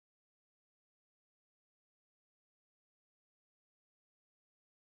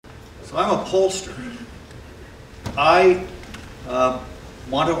So I'm a pollster. I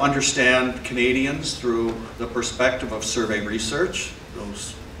want to understand Canadians through the perspective of survey research,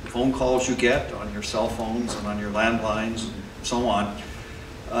 those phone calls you get on your cell phones and on your landlines and so on.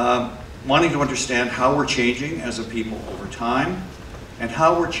 Wanting to understand how we're changing as a people over time and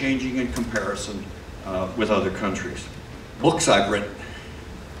how we're changing in comparison with other countries. Books I've written.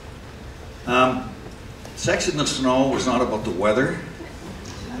 Sex in the Snow was not about the weather,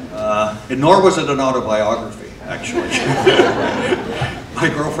 and nor was it an autobiography, actually. My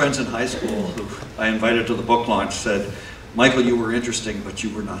girlfriends in high school, who I invited to the book launch, said, "Michael, you were interesting, but you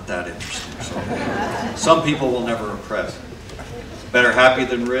were not that interesting." So, some people will never impress. Better Happy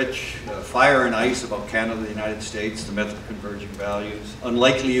Than Rich, Fire and Ice about Canada, the United States, The Myth of Converging Values.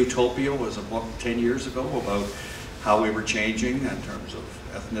 Unlikely Utopia was a book 10 years ago about how we were changing in terms of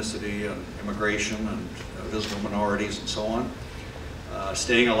ethnicity and immigration and visible minorities and so on.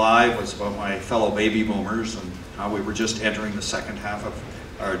 Staying Alive was about my fellow baby boomers and how we were just entering the second half of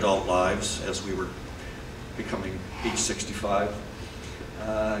our adult lives as we were becoming age 65.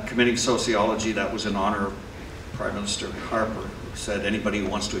 Committing Sociology, that was in honor of Prime Minister Harper, who said anybody who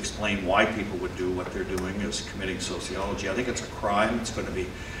wants to explain why people would do what they're doing is committing sociology. I think it's a crime. It's going to be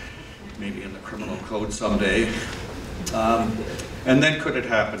maybe in the criminal code someday. And then Could It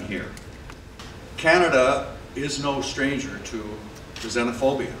Happen Here? Canada is no stranger to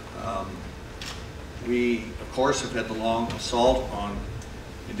xenophobia. We, of course, have had the long assault on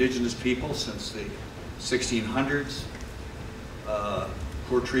Indigenous people since the 1600s.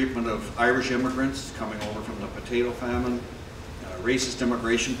 Poor treatment of Irish immigrants coming over from the potato famine. Racist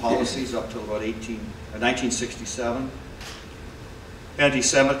immigration policies up till about 1967.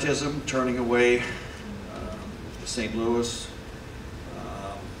 Anti-Semitism, turning away St. Louis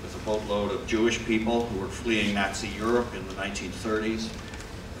with a boatload of Jewish people who were fleeing Nazi Europe in the 1930s.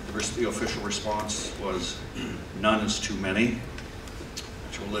 The official response was, "None is too many,"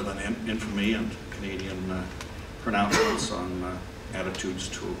 which will live in infamy and Canadian pronouncements on attitudes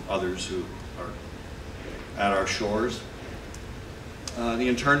to others who are at our shores. The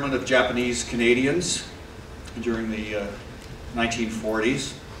internment of Japanese Canadians during the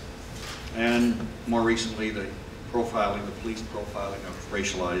 1940s, and more recently the police profiling of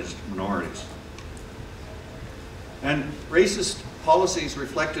racialized minorities. And racist policies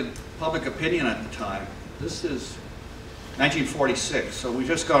reflected public opinion at the time. This is 1946, so we've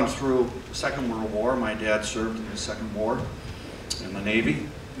just gone through the Second World War. My dad served in the Second War in the Navy.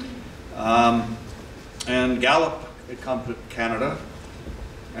 And Gallup had come to Canada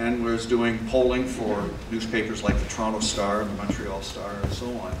and was doing polling for newspapers like the Toronto Star and the Montreal Star and so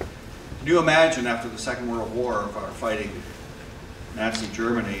on. Can you imagine after the Second World War of our fighting Nazi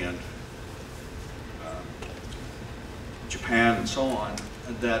Germany and Japan and so on,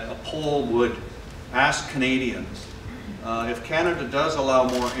 that a poll would ask Canadians, if Canada does allow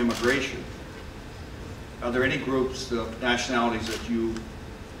more immigration, are there any groups of nationalities that you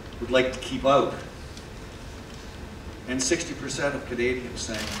would like to keep out? And 60% of Canadians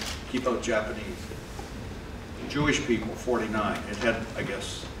saying, keep out Japanese. Jewish people, 49. It had, I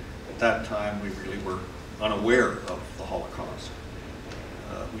guess, at that time we really were unaware of the Holocaust.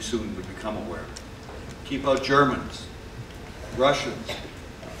 We soon would become aware. Keep out Germans, Russians.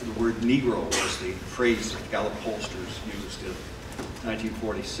 The word Negro was the phrase that Gallup pollsters used in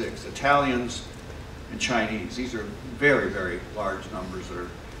 1946. Italians and Chinese. These are very, very large numbers that are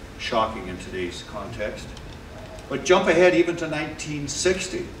shocking in today's context. But jump ahead even to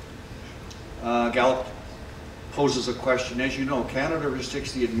 1960. Gallup poses a question. As you know, Canada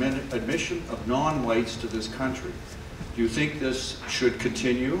restricts the admission of non-whites to this country. Do you think this should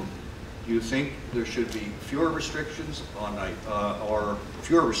continue? Do you think there should be fewer restrictions on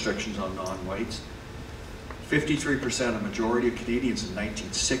non-whites? 53%, a majority of Canadians in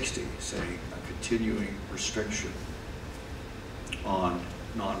 1960 saying a continuing restriction on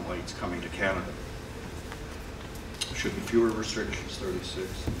non-whites coming to Canada. There should be fewer restrictions, 36,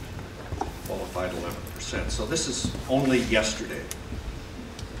 qualified 11%. So this is only yesterday.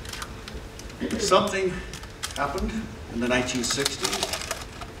 Something happened in the 1960s.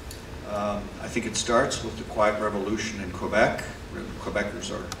 I think it starts with the Quiet Revolution in Quebec, where the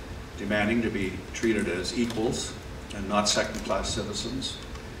Quebecers are demanding to be treated as equals and not second-class citizens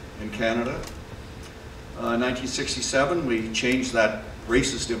in Canada. 1967, we changed that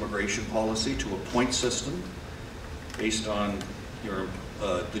racist immigration policy to a point system based on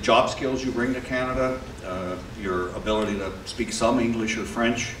the job skills you bring to Canada, your ability to speak some English or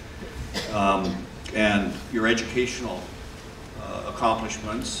French, and your educational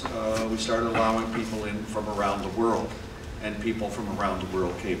accomplishments. We started allowing people in from around the world. and people from around the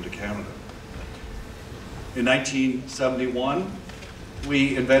world came to Canada. In 1971,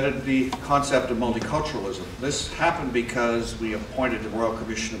 we invented the concept of multiculturalism. This happened because we appointed the Royal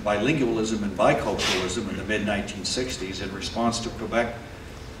Commission of Bilingualism and Biculturalism in the mid-1960s in response to Quebec,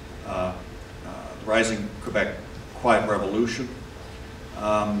 the rising Quebec Quiet Revolution.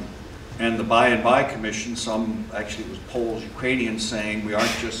 And the Bi and Bi Commission, actually it was Poles, Ukrainians, saying we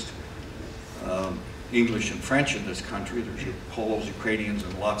aren't just English and French in this country, there's Poles, Ukrainians,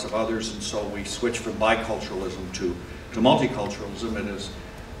 and lots of others, and so we switched from biculturalism to multiculturalism. It is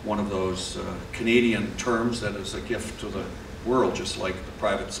one of those Canadian terms that is a gift to the world, just like the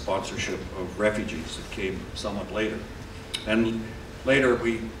private sponsorship of refugees that came somewhat later. And later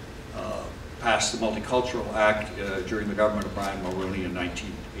we passed the Multicultural Act during the government of Brian Mulroney in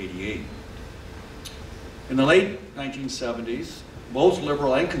 1988. In the late 1970s, both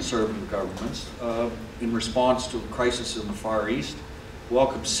Liberal and Conservative governments, in response to the crisis in the Far East,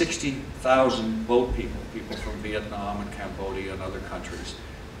 welcomed 60,000 boat people from Vietnam and Cambodia and other countries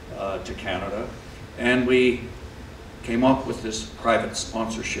to Canada. And we came up with this private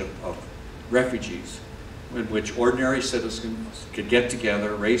sponsorship of refugees in which ordinary citizens could get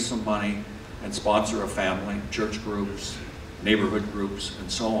together, raise some money, and sponsor a family, church groups, neighborhood groups,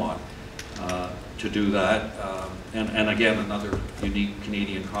 and so on, to do that. And again, another unique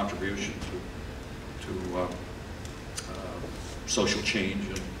Canadian contribution to social change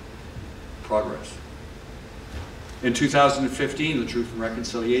and progress. In 2015, the Truth and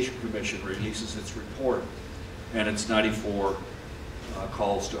Reconciliation Commission releases its report and its 94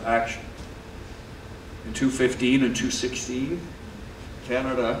 calls to action. In 2015 and 2016,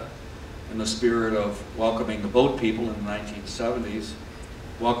 Canada, in the spirit of welcoming the boat people in the 1970s,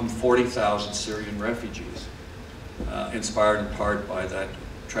 welcomed 40,000 Syrian refugees, inspired in part by that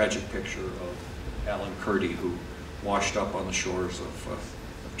tragic picture of Alan Kurdi, who washed up on the shores of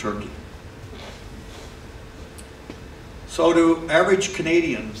Turkey. So do average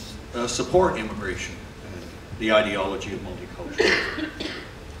Canadians support immigration and the ideology of multiculturalism?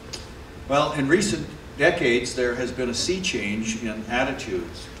 Well, in recent decades, there has been a sea change in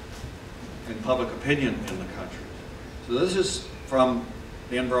attitudes and public opinion in the country. So this is from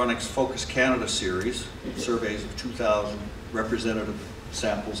the Environics Focus Canada series, surveys of 2,000 representative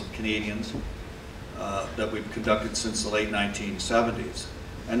samples of Canadians that we've conducted since the late 1970s.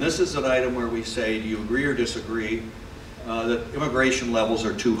 And this is an item where we say, do you agree or disagree that immigration levels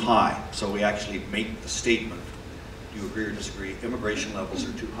are too high? So we actually make the statement, do you agree or disagree, immigration levels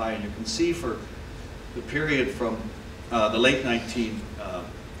are too high? And you can see for the period from the late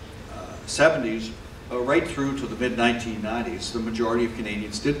 1970s right through to the mid-1990s, the majority of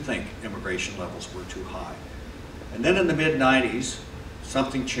Canadians did think immigration levels were too high. And then in the mid-90s,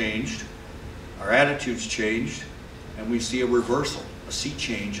 something changed, our attitudes changed, and we see a reversal, a sea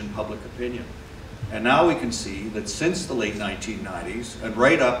change in public opinion. And now we can see that since the late 1990s, and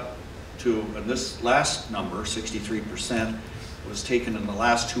right up to, and this last number, 63%, was taken in the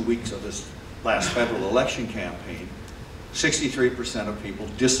last 2 weeks of this last federal election campaign, 63% of people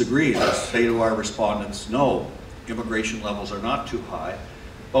disagree. They say to our respondents, no, immigration levels are not too high,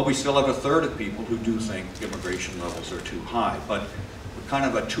 but we still have a third of people who do think immigration levels are too high. But we're kind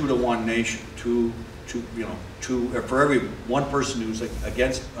of a 2-to-1 nation. For every one person who's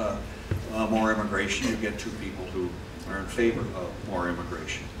against more immigration, you get 2 people who are in favor of more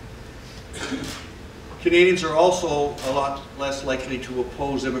immigration. Canadians are also a lot less likely to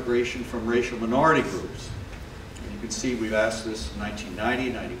oppose immigration from racial minority groups. And you can see we've asked this in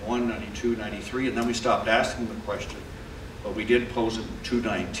 1990, 91, 92, 93, and then we stopped asking the question, but we did pose it in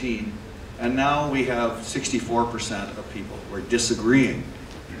 2019. And now we have 64% of people who are disagreeing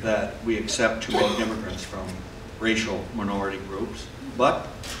that we accept too many immigrants from racial minority groups, but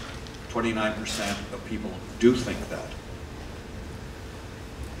 29% of people do think that.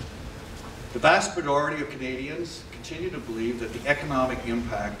 The vast majority of Canadians continue to believe that the economic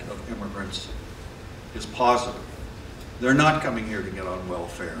impact of immigrants is positive. They're not coming here to get on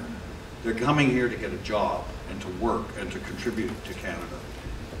welfare. They're coming here to get a job and to work and to contribute to Canada.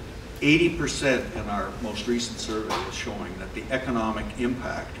 80% in our most recent survey is showing that the economic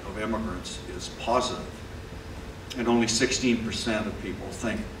impact of immigrants is positive, and only 16% of people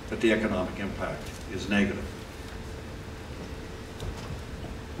think that the economic impact is negative.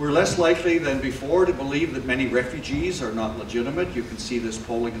 We're less likely than before to believe that many refugees are not legitimate. You can see this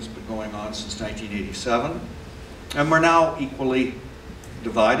polling has been going on since 1987. And we're now equally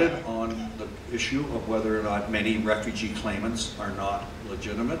divided on the issue of whether or not many refugee claimants are not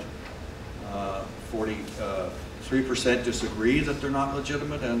legitimate. 43% disagree that they're not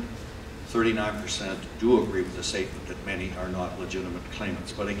legitimate, and 39% do agree with the statement that many are not legitimate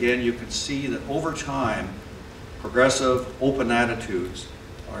claimants. But again, you can see that over time, progressive, open attitudes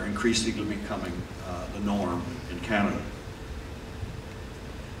are increasingly becoming the norm in Canada.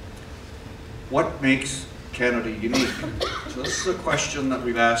 What makes Canada unique? So this is a question that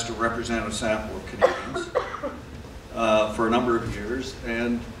we've asked a representative sample of Canadians for a number of years,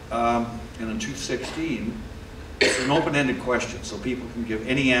 and in 2016, it's an open-ended question, so people can give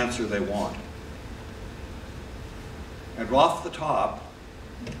any answer they want. And off the top,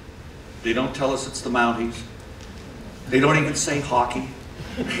 they don't tell us it's the Mounties. They don't even say hockey.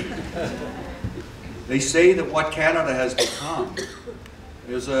 They say that what Canada has become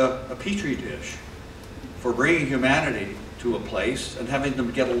is a petri dish for bringing humanity to a place and having them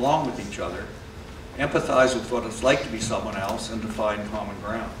get along with each other, empathize with what it's like to be someone else, and to find common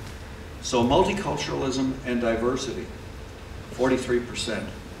ground. So multiculturalism and diversity, 43%.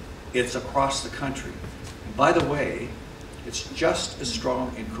 It's across the country. And by the way, it's just as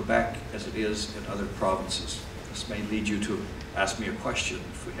strong in Quebec as it is in other provinces. This may lead you to ask me a question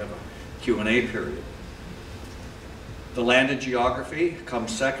if we have a Q&A period. The land and geography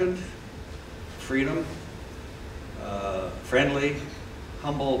comes second. Freedom, friendly,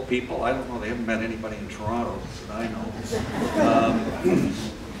 humble people. I don't know, they haven't met anybody in Toronto that I know.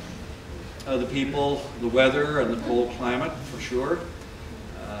 The people, the weather, and the cold climate, for sure.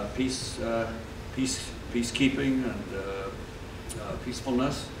 Peacekeeping and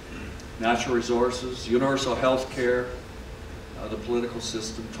peacefulness, natural resources, universal health care, the political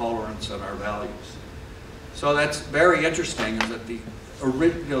system, tolerance, and our values. So that's very interesting, is that the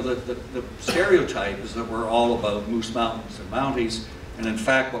stereotype is that we're all about Moose Mountains and Mounties, and in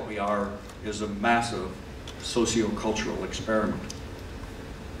fact what we are is a massive socio-cultural experiment.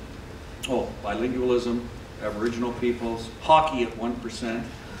 Oh, bilingualism, Aboriginal peoples, hockey at 1%,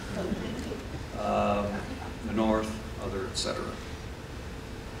 the North, other, etc.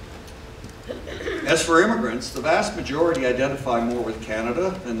 As for immigrants, the vast majority identify more with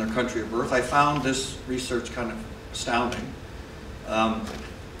Canada than their country of birth. I found this research kind of astounding.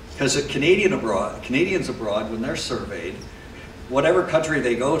 Because Canadians abroad, when they're surveyed, whatever country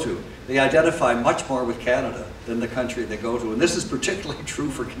they go to, they identify much more with Canada than the country they go to. And this is particularly true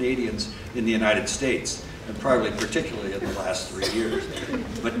for Canadians in the United States, and probably particularly in the last 3 years.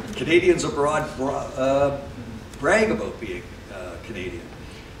 But Canadians abroad brag about being Canadian.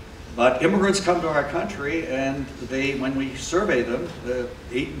 But immigrants come to our country, and when we survey them,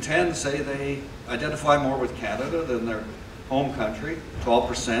 8 in 10 say they identify more with Canada than their home country.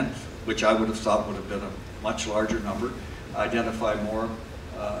 12%, which I would have thought would have been a much larger number, identify more.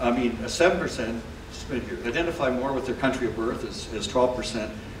 7% identify more with their country of birth is 12%,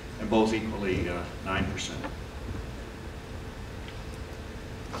 and both equally 9%.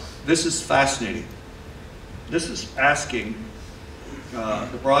 This is fascinating. This is asking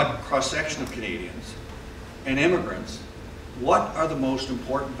the broad cross-section of Canadians and immigrants, what are the most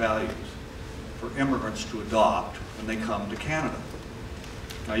important values for immigrants to adopt when they come to Canada?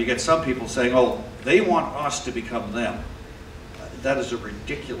 Now you get some people saying, oh, they want us to become them. That is a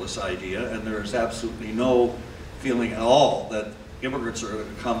ridiculous idea, and there is absolutely no feeling at all that immigrants are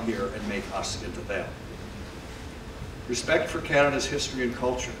going to come here and make us into them. Respect for Canada's history and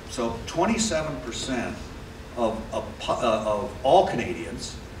culture. So 27% of all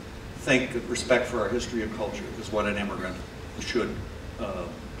Canadians think that respect for our history and culture is what an immigrant should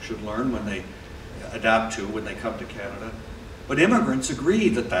learn when they adapt to when they come to Canada. But immigrants agree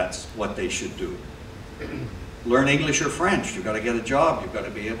that that's what they should do. Learn English or French. You've got to get a job. You've got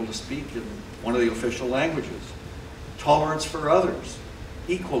to be able to speak in one of the official languages. Tolerance for others,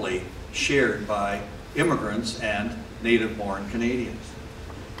 equally shared by immigrants and native-born Canadians.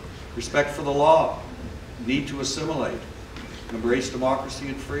 Respect for the law. Need to assimilate. Embrace democracy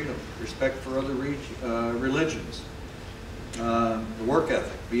and freedom. Respect for other religions. The work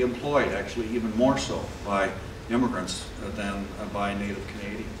ethic. Be employed, actually even more so by immigrants than by native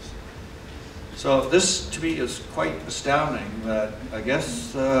Canadians. So this, to me, is quite astounding that I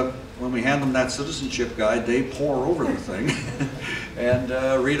guess when we hand them that citizenship guide, they pore over the thing and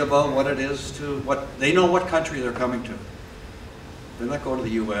read about what it is they know what country they're coming to. They're not going to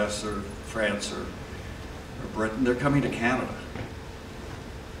the US or France or Britain, they're coming to Canada.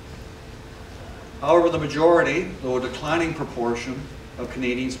 However, the majority, though a declining proportion of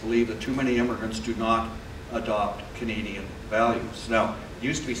Canadians, believe that too many immigrants do not adopt Canadian values. Now, it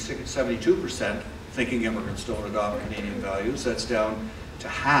used to be 72% thinking immigrants don't adopt Canadian values. That's down to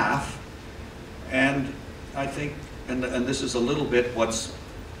half. And I think, and this is a little bit what's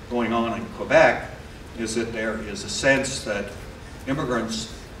going on in Quebec, is that there is a sense that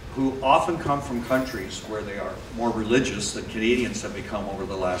immigrants who often come from countries where they are more religious than Canadians have become over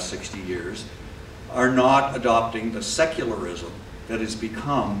the last 60 years, are not adopting the secularism that has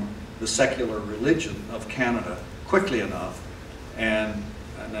become the secular religion of Canada quickly enough. And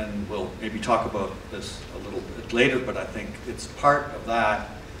then we'll maybe talk about this a little bit later, but I think it's part of that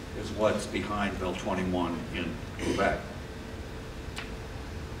is what's behind Bill 21 in Quebec.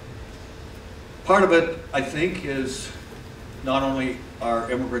 Part of it, I think, is not only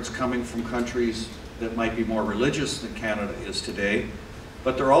are immigrants coming from countries that might be more religious than Canada is today,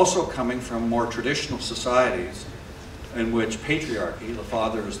 but they're also coming from more traditional societies in which patriarchy, the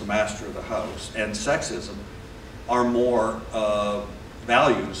father is the master of the house, and sexism are more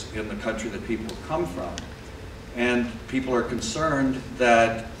values in the country that people come from. And people are concerned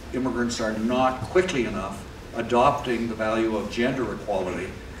that immigrants are not quickly enough adopting the value of gender equality,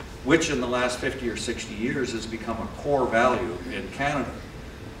 which in the last 50 or 60 years has become a core value in Canada.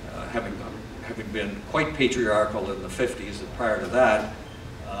 Having been quite patriarchal in the 50s and prior to that,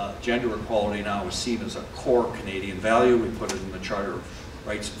 gender equality now is seen as a core Canadian value. We put it in the Charter of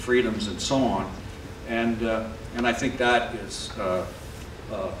Rights and Freedoms and so on. And I think that is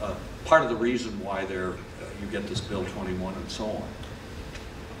part of the reason why you get this Bill 21 and so on.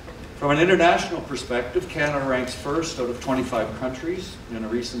 From an international perspective, Canada ranks first out of 25 countries in a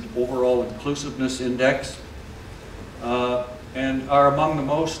recent overall inclusiveness index, and are among the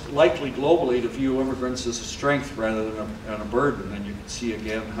most likely globally to view immigrants as a strength rather than a burden. And you can see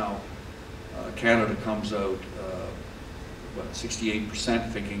again how Canada comes out,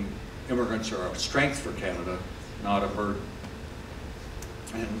 68% thinking immigrants are a strength for Canada, not a burden.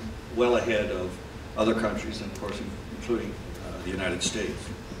 And well ahead of other countries, and of course including the United States.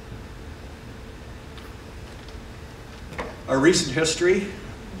 Our recent history,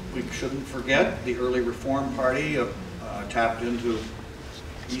 we shouldn't forget, the early Reform Party tapped into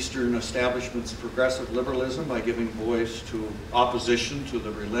Eastern establishment's progressive liberalism by giving voice to opposition to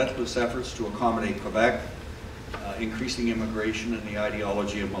the relentless efforts to accommodate Quebec, increasing immigration and the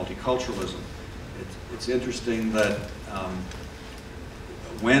ideology of multiculturalism. It's interesting that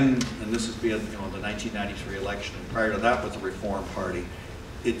and this has been the 1993 election, and prior to that with the Reform Party,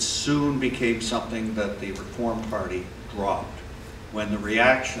 it soon became something that the Reform Party dropped when the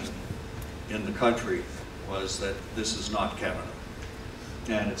reaction in the country was that this is not Canada.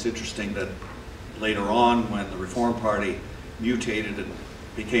 And it's interesting that later on, when the Reform Party mutated and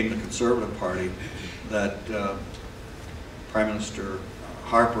became the Conservative Party, that Prime Minister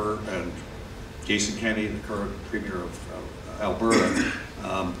Harper and Jason Kenney, the current Premier of Alberta,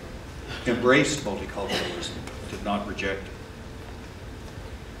 embraced multiculturalism, did not reject it.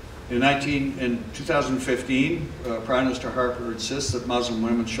 In 2015, Prime Minister Harper insists that Muslim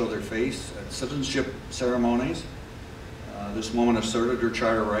women show their face at citizenship ceremonies. This woman asserted her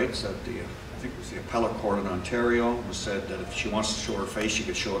charter rights at I think it was the appellate court in Ontario. It was said that if she wants to show her face, she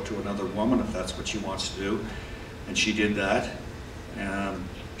could show it to another woman if that's what she wants to do. And she did that.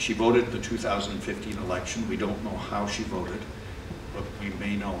 She voted the 2015 election. We don't know how she voted, but we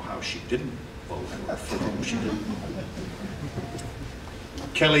may know how she didn't vote, or for whom she didn't vote.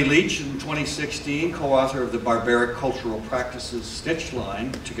 Kelly Leach, in 2016, co-author of the Barbaric Cultural Practices Stitch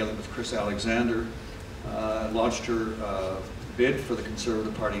Line, together with Chris Alexander, launched her bid for the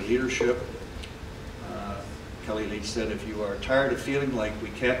Conservative Party leadership. Kelly Leach said, "If you are tired of feeling like we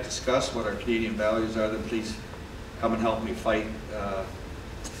can't discuss what our Canadian values are, then please come and help me fight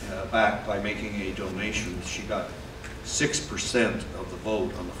back by making a donation." She got 6% of the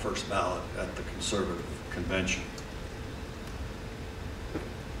vote on the first ballot at the Conservative Convention.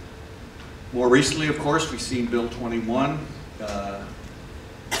 More recently, of course, we've seen Bill 21, the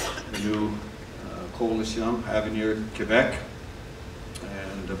new Coalition Avenir Quebec,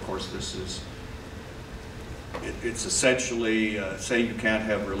 and of course this is, it's essentially saying you can't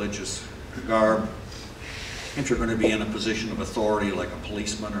have religious garb if you're going to be in a position of authority like a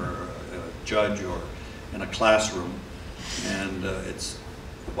policeman or a judge or in a classroom. And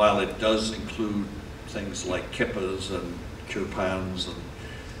while it does include things like kippas and kirpans and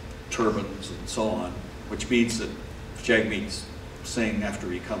turbans and so on, which means that if Jagmeet's Singh,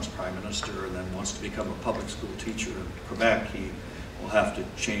 after he becomes Prime Minister and then wants to become a public school teacher in Quebec, he will have to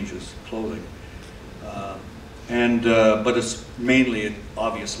change his clothing. But it's mainly,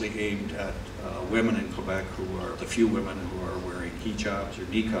 obviously, aimed at women in Quebec who are the few women who are wearing hijabs or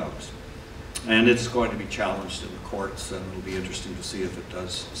niqabs. And it's going to be challenged in the courts, and it'll be interesting to see if it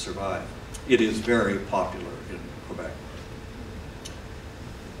does survive. It is very popular in Quebec.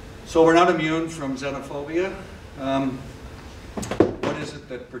 So we're not immune from xenophobia. What is it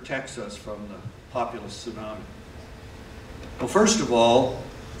that protects us from the populist tsunami? Well, first of all,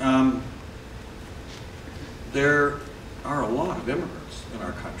 there are a lot of immigrants in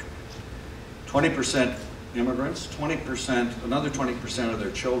our country. 20% immigrants, 20%, another 20% of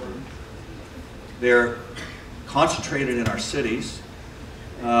their children. They're concentrated in our cities.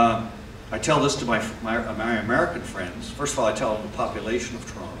 I tell this to my American friends. First of all, I tell them the population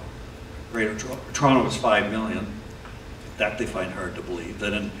of Toronto. Greater Toronto is 5 million. That they find hard to believe.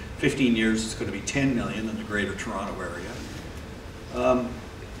 That in 15 years it's going to be 10 million in the Greater Toronto area.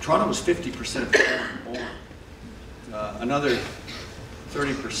 Toronto was 50% foreign born. Another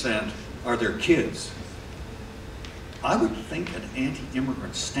 30% are their kids. I would think an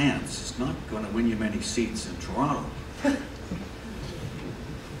anti-immigrant stance is not going to win you many seats in Toronto.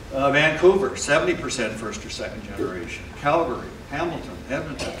 Vancouver, 70% first or second generation. Calgary, Hamilton,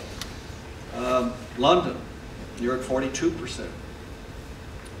 Edmonton. London, you're at 42%.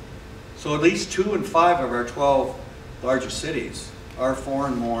 So at least 2 in 5 of our 12 largest cities are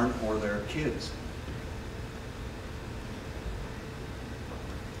foreign born or their kids.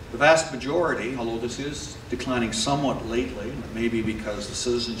 The vast majority, although this is declining somewhat lately, and it may be because the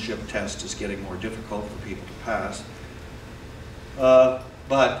citizenship test is getting more difficult for people to pass,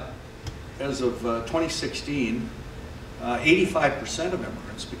 but as of 2016, 85% of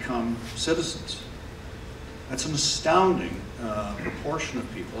immigrants become citizens. That's an astounding proportion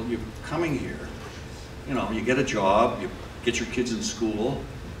of people. You're coming here, you know, you get a job, you get your kids in school,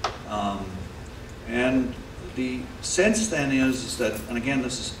 and the sense then is that, and again,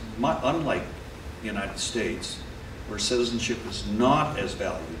 this is unlike the United States, where citizenship is not as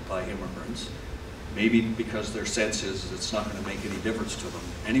valued by immigrants, maybe because their sense is it's not going to make any difference to them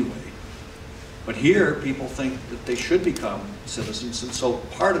anyway. But here, people think that they should become citizens, and so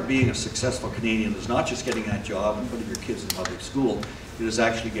part of being a successful Canadian is not just getting that job and putting your kids in public school, it is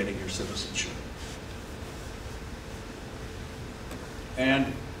actually getting your citizenship.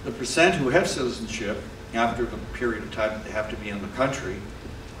 And the percent who have citizenship after the period of time that they have to be in the country,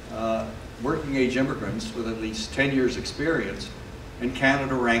 working age immigrants with at least 10 years experience, and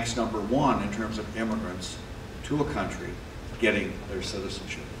Canada ranks #1 in terms of immigrants to a country getting their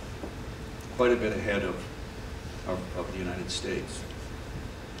citizenship. Quite a bit ahead of the United States.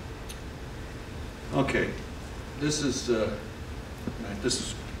 Okay, this is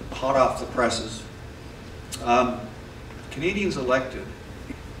hot off the presses. Canadians elected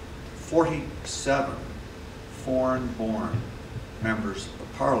 47 foreign-born members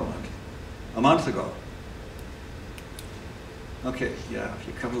of Parliament a month ago. Okay, yeah, if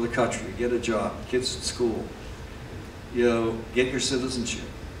you come to the country, you get a job, kids in school, you get your citizenship,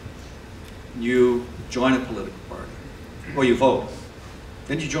 you join a political party, or you vote,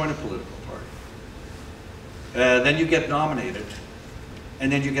 then you join a political party, then you get nominated,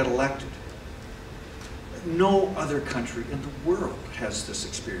 and then you get elected. No other country in the world has this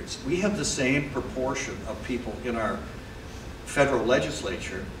experience. We have the same proportion of people in our federal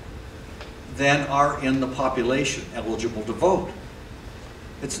legislature than are in the population eligible to vote.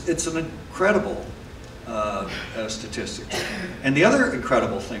 It's an incredible statistic. And the other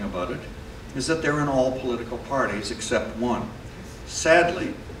incredible thing about it is that they're in all political parties except one.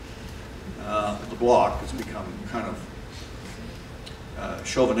 Sadly, the Bloc has become kind of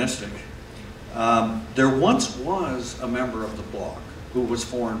chauvinistic. There once was a member of the Bloc who was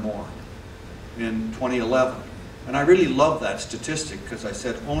foreign-born in 2011. And I really love that statistic because I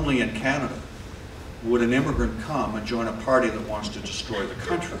said only in Canada would an immigrant come and join a party that wants to destroy the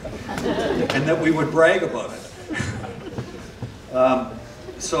country, and that we would brag about it.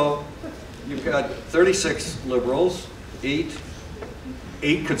 So you've got 36 Liberals, 8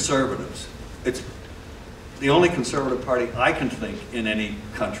 Conservatives. It's the only Conservative party I can think in any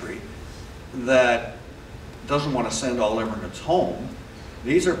country that doesn't want to send all immigrants home.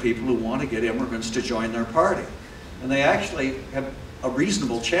 These are people who want to get immigrants to join their party. And they actually have a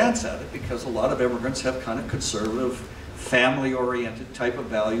reasonable chance at it because a lot of immigrants have kind of conservative, family-oriented type of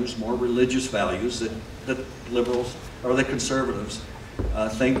values, more religious values that Liberals or the Conservatives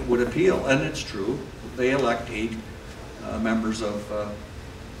think would appeal. And it's true, they elect 8 members of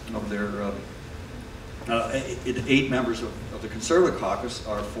their 8 members of the Conservative caucus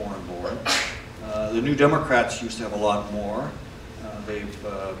are foreign-born. The New Democrats used to have a lot more. They've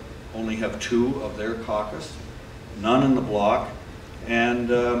only have 2 of their caucus, none in the Bloc, and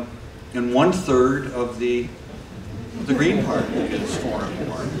 1/3 of the Green Party is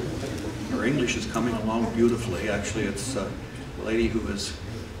foreign-born. Her English is coming along beautifully. Actually, it's a lady who has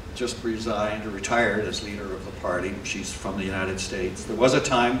just resigned or retired as leader of the party. She's from the United States. There was a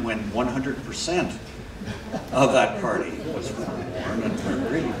time when 100% of that party was foreign-born, and we're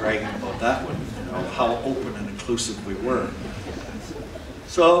really bragging about that one, you know, how open and inclusive we were.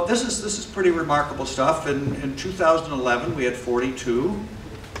 So this is pretty remarkable stuff. In 2011 we had 42,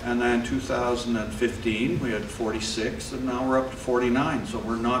 and then 2015 we had 46, and now we're up to 49. So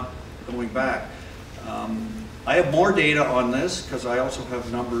we're not going back. I have more data on this because I also have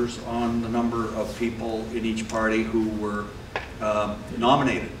numbers on the number of people in each party who were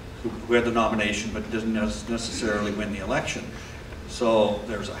nominated, who had the nomination but didn't necessarily win the election. So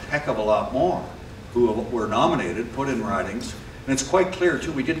there's a heck of a lot more who were nominated, put in ridings. And it's quite clear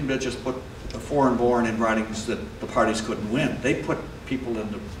too, we didn't just put the foreign-born in ridings that the parties couldn't win. They put people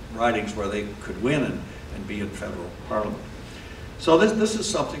into ridings where they could win and be in federal parliament. So this is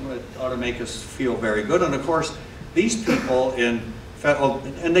something that ought to make us feel very good. And of course, these people in federal,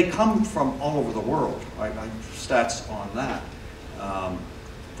 and they come from all over the world. I have stats on that.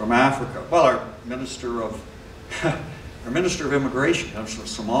 From Africa. Well, our Minister of Immigration comes from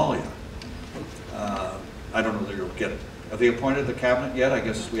Somalia. I don't know whether he'll get it. Have they appointed the cabinet yet? I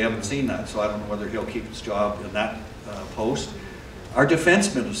guess we haven't seen that, so I don't know whether he'll keep his job in that post. Our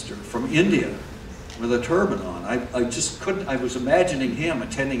defense minister from India with a turban on. I just couldn't, I was imagining him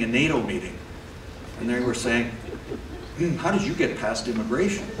attending a NATO meeting, and they were saying, how did you get past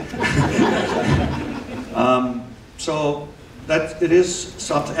immigration? So that it is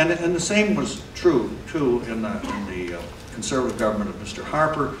something, and the same was true too in the Conservative government of Mr.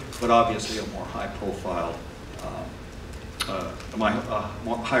 Harper, but obviously a more high-profile,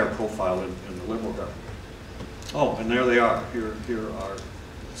 more higher profile in the Liberal government. Oh, and there they are. Here are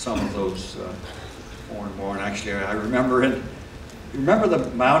some of those foreign-born. Actually, I remember you remember the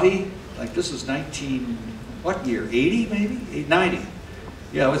Mountie? Like this is what year? 80 maybe? 90.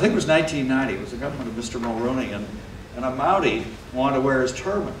 Yeah, I think it was 1990. It was the government of Mr. Mulroney, and a Mountie wanted to wear his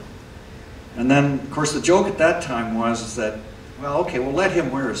turban. And then, of course, the joke at that time was that, well, okay, we'll let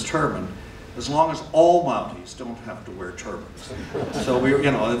him wear his turban as long as all Mounties don't have to wear turbans. So we,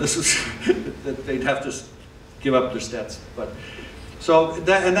 this is they'd have to give up their Stetson. But so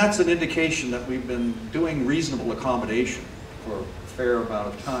that's an indication that we've been doing reasonable accommodation for a fair amount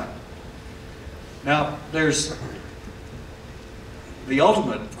of time. Now, there's the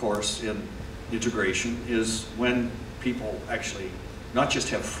ultimate, of course, in integration is when people actually not just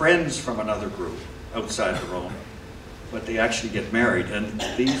have friends from another group outside their own, but they actually get married. And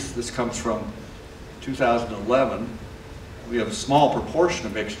this comes from 2011. We have a small proportion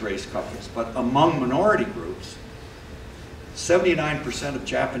of mixed race couples, but among minority groups, 79% of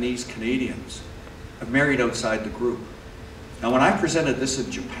Japanese Canadians have married outside the group. Now when I presented this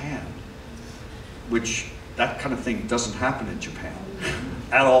in Japan, which that kind of thing doesn't happen in Japan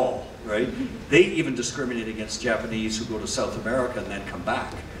at all, right? They even discriminate against Japanese who go to South America and then come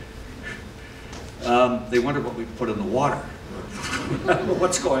back. They wonder what we put in the water.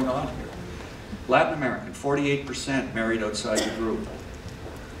 What's going on here? Latin American, 48% married outside the group.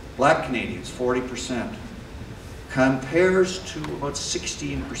 Black Canadians, 40%. Compares to about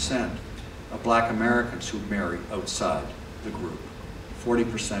 16% of Black Americans who marry outside the group.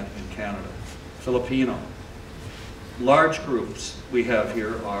 40% in Canada. Filipino. Large groups we have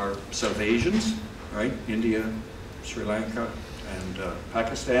here are South Asians, right? India, Sri Lanka, and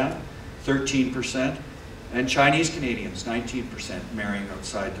Pakistan, 13%, and Chinese Canadians, 19% marrying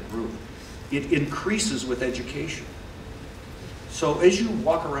outside the group. It increases with education. So as you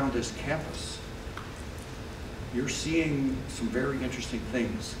walk around this campus, you're seeing some very interesting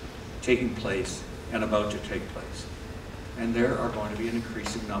things taking place and about to take place. And there are going to be an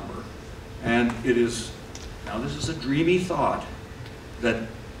increasing number. And it is, now this is a dreamy thought, that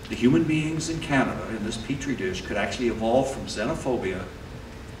the human beings in Canada, in this petri dish, could actually evolve from xenophobia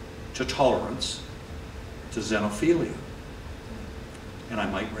to tolerance to xenophilia. And I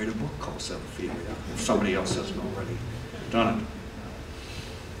might write a book called Xenophilia, if somebody else hasn't already done it.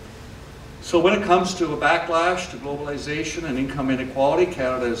 So when it comes to a backlash to globalization and income inequality,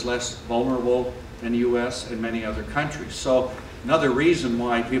 Canada is less vulnerable than the US and many other countries. So another reason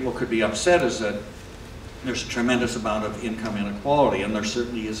why people could be upset is that there's a tremendous amount of income inequality, and there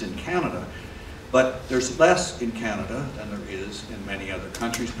certainly is in Canada. But there's less in Canada than there is in many other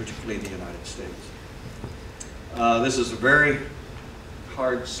countries, particularly the United States. This is a very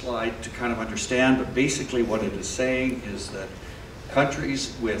hard slide to kind of understand, but basically what it is saying is that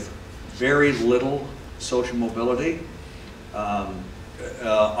countries with very little social mobility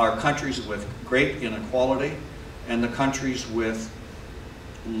are countries with great inequality, and the countries with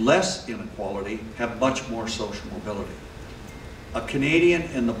less inequality have much more social mobility. A Canadian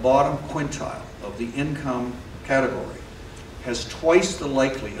in the bottom quintile of the income category has twice the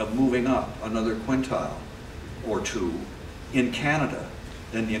likely of moving up another quintile or two in Canada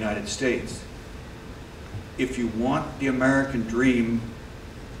than the United States. If you want the American dream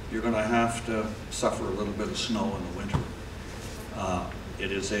you're going to have to suffer a little bit of snow in the winter.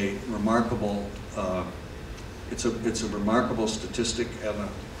 It is a remarkable, it's a remarkable statistic, and a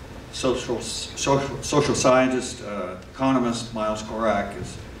social scientist, economist, Miles Korak,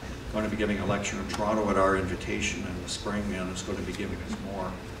 is going to be giving a lecture in Toronto at our invitation in the spring, and is going to be giving us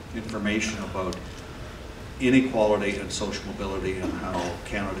more information about inequality and social mobility and how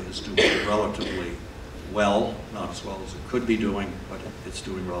Canada is doing relatively well, not as well as it could be doing, but it's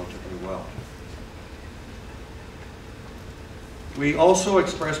doing relatively well. We also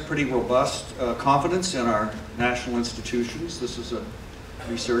express pretty robust confidence in our national institutions. This is a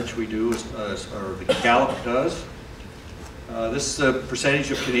research we do, or the Gallup does. This is a percentage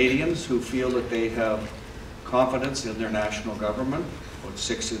of Canadians who feel that they have confidence in their national government, about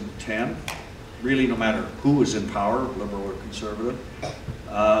 6 in 10, really no matter who is in power, Liberal or Conservative,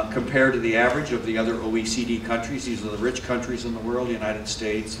 compared to the average of the other OECD countries. These are the rich countries in the world, the United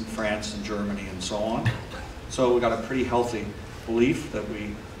States and France and Germany and so on. So we've got a pretty healthy belief that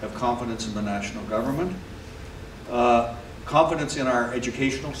we have confidence in the national government. Confidence in our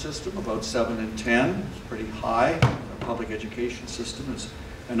educational system, about 7 in 10, it's pretty high. Our public education system is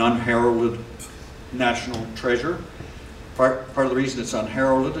an unheralded national treasure. Part of the reason it's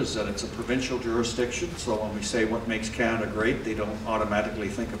unheralded is that it's a provincial jurisdiction, so when we say what makes Canada great, they don't automatically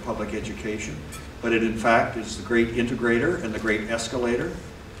think of public education. But it in fact is the great integrator and the great escalator.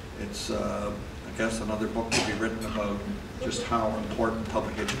 It's, I guess, another book to be written about just how important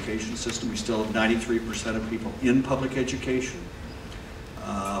public education system. We still have 93% of people in public education.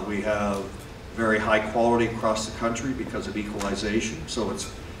 We have very high quality across the country because of equalization. So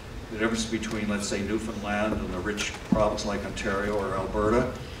it's the difference between, let's say, Newfoundland and a rich province like Ontario or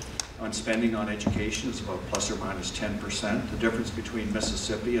Alberta on spending on education is about plus or minus 10%. The difference between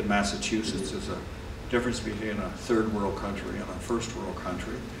Mississippi and Massachusetts is a difference between a third world country and a first world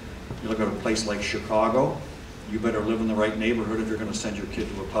country. You look at a place like Chicago, you better live in the right neighborhood if you're going to send your kid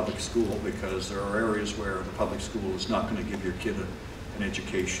to a public school, because there are areas where the public school is not going to give your kid an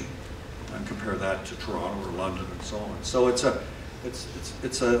education. And compare that to Toronto or London and so on. So it's an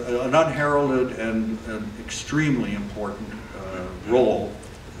unheralded and an extremely important role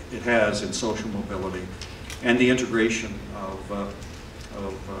it has in social mobility and the integration of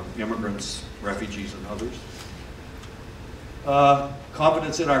immigrants, refugees, and others.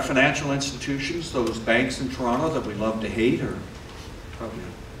 Confidence in our financial institutions, those banks in Toronto that we love to hate, or probably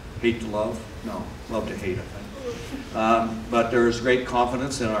hate to love, no, love to hate, I think. But there's great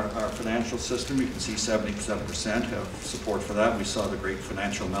confidence in our financial system. You can see 77% have support for that. We saw the great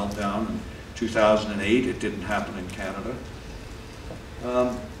financial meltdown in 2008. It didn't happen in Canada.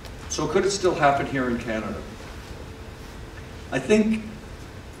 So could it still happen here in Canada? I think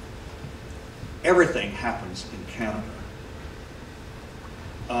everything happens in Canada.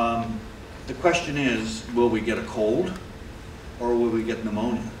 The question is, will we get a cold or will we get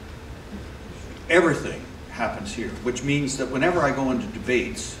pneumonia? Everything happens here, which means that whenever I go into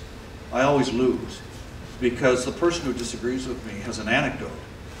debates, I always lose, because the person who disagrees with me has an anecdote,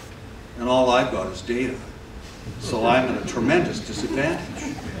 and all I've got is data. So I'm at a tremendous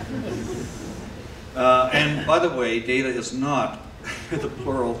disadvantage. And by the way, data is not the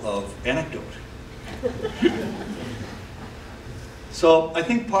plural of anecdote. So I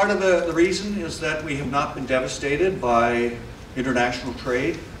think part of the reason is that we have not been devastated by international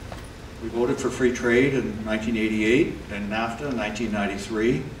trade. We voted for free trade in 1988 and NAFTA in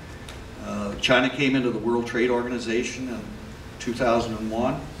 1993. China came into the World Trade Organization in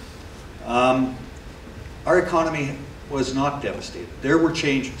 2001. Our economy was not devastated. There were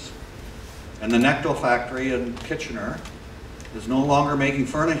changes. And the Necto factory in Kitchener is no longer making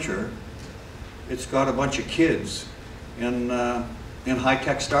furniture. It's got a bunch of kids in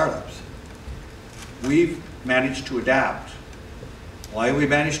high-tech startups. We've managed to adapt. Why have we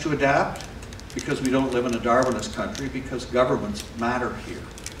managed to adapt? Because we don't live in a Darwinist country, because governments matter here.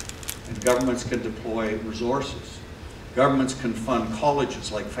 And governments can deploy resources. Governments can fund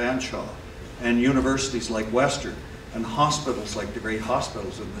colleges like Fanshawe, and universities like Western, and hospitals like the great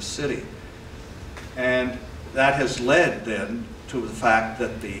hospitals in this city. And that has led then to the fact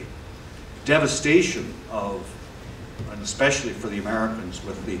that the devastation of, and especially for the Americans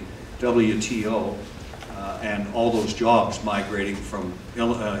with the WTO, and all those jobs migrating from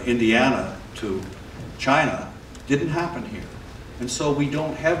Indiana to China didn't happen here. And so we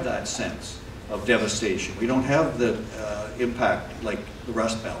don't have that sense of devastation. We don't have the impact like the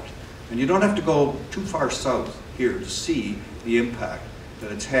Rust Belt. And you don't have to go too far south here to see the impact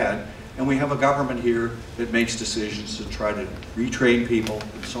that it's had. And we have a government here that makes decisions to try to retrain people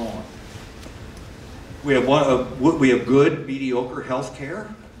and so on. We have good, mediocre health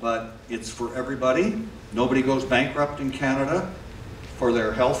care. but it's for everybody. Nobody goes bankrupt in Canada for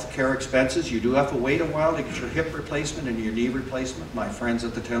their health care expenses. You do have to wait a while to get your hip replacement and your knee replacement. My friends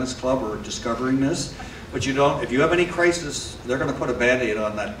at the tennis club are discovering this. But you don't, if you have any crisis, they're going to put a Band-Aid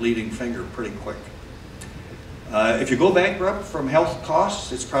on that bleeding finger pretty quick. If you go bankrupt from health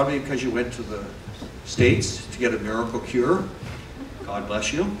costs, it's probably because you went to the States to get a miracle cure. God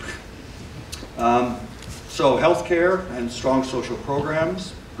bless you. So healthcare and strong social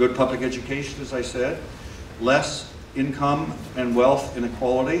programs, good public education, as I said, less income and wealth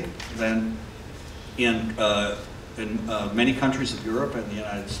inequality than in many countries of Europe and the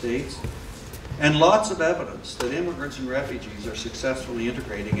United States, and lots of evidence that immigrants and refugees are successfully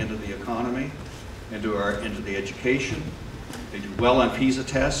integrating into the economy, into the education. They do well on PISA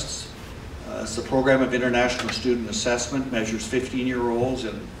tests. It's the Program of International Student Assessment, measures 15-year-olds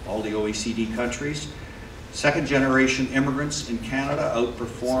in all the OECD countries. Second-generation immigrants in Canada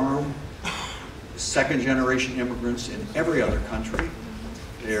outperform second-generation immigrants in every other country.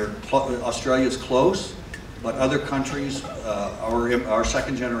 Australia's close, but other countries, our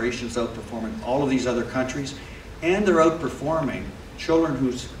second generation is outperforming all of these other countries, and they're outperforming children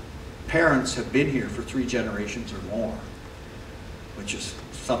whose parents have been here for 3 generations or more, which is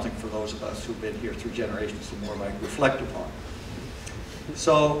something for those of us who've been here 3 generations or more like reflect upon.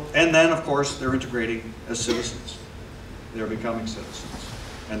 So, and then of course they're integrating as citizens. They're becoming citizens,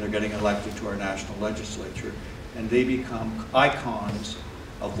 and they're getting elected to our national legislature, and they become icons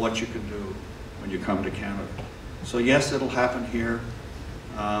of what you can do when you come to Canada. So yes, it'll happen here,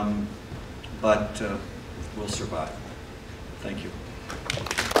 but we'll survive. Thank you.